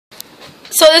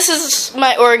So this is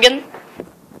my organ.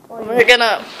 We're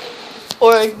gonna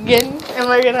organ, and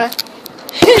we're gonna.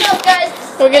 What's up, guys?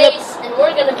 We're gonna. Ace, and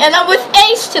we're gonna. And I'm with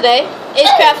Ace today,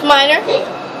 Acecraftminer.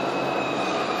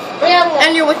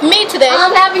 And you're with me today.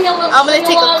 I'm having a little. I'm gonna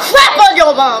take a crap on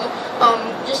your mom.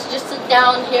 Just sit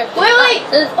down here. Wait,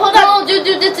 hold on. No,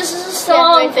 dude, this is a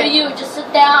song right for there. you. Just sit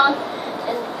down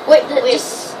and Wait.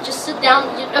 Just sit down.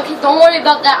 Okay, don't worry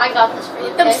about that. I got this for you.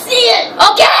 Let me Okay? see it.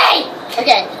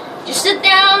 Okay. Just sit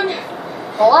down,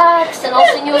 relax, and I'll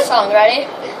sing you a song. Ready?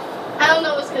 I don't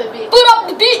know what's gonna be. Put up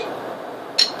the beat.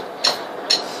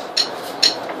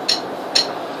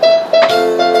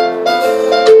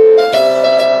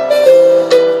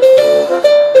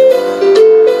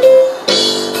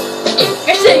 If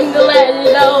you're single and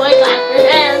you know it, clap your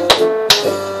hands.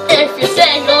 If you're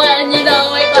single and you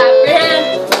know it, clap your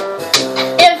hands.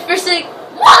 If you're sick,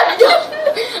 what?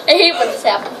 I hate when this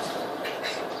happens.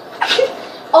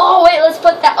 Oh wait, let's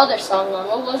put that other song on.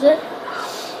 What was it?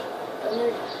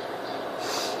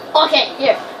 Okay,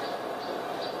 here.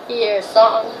 Here's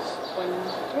songs 1,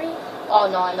 3. Oh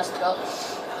no, I messed it up.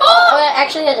 Oh,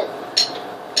 actually I didn't.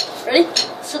 Ready?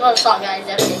 This is another song, guys.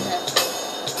 Dedicate that.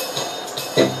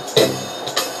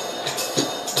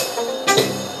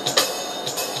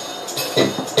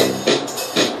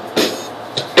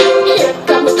 Here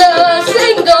comes the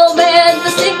single man, the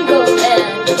single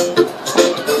man.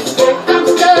 Here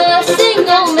comes the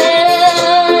single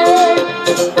man.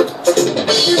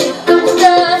 Here comes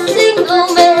the single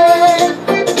man.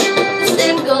 The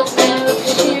single man.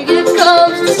 Here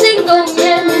comes the single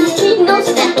man, and he knows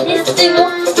that he's single.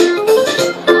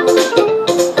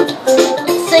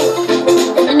 Sing,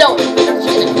 and you know it.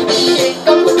 Here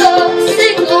comes the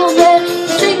single man, the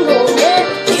single man,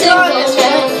 the single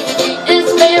man. He is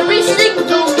very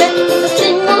single man, the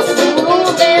single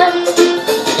man.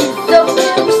 The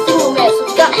very single man, so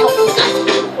we gotta help him, guys.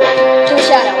 Do a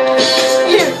shout out.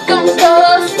 Here comes the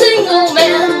single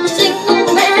man, the single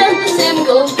man, the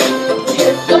single man.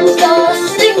 Here comes the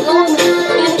single man,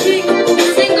 and he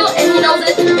is single, and he knows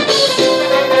it.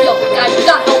 Yo, guys, we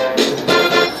gotta help him.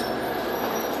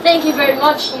 Thank you very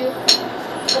much.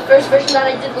 The first version that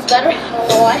I did was better. I don't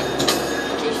know why.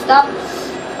 Okay, stop.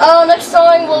 Next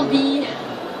song will be.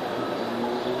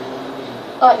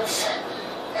 Oh, this.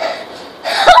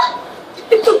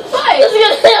 What? This is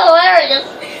gonna be hilarious.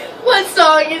 What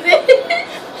song is it?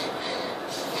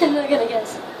 I'm not gonna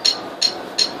guess.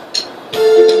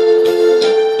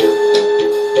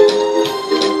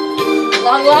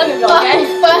 Long ago, okay?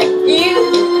 Fuck you.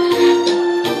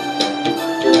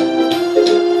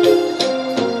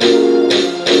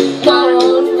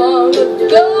 Long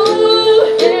ago,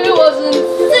 he wasn't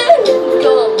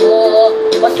single,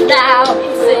 but now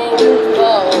he's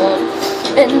single,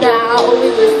 and now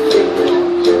he's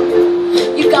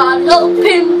single. You gotta help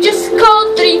him, just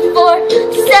call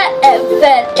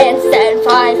 347 and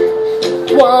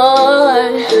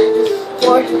 751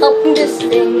 for helping this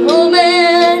single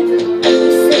man.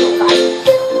 He's single, guys.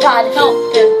 You gotta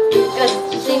help him, because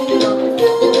he's single, he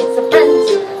needs some friends.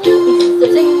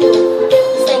 He's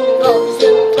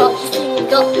so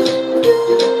single.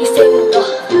 He's single,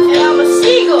 And I'm a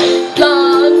seagull.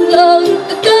 long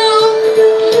ago, he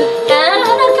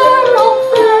had a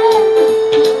girlfriend,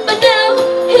 but now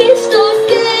he's still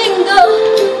single.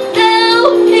 Now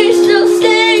he's still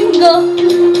single.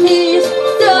 He's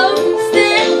so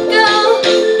single.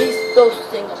 He's so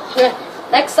single. Okay,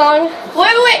 next song.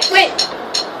 Wait.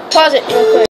 Pause it real quick.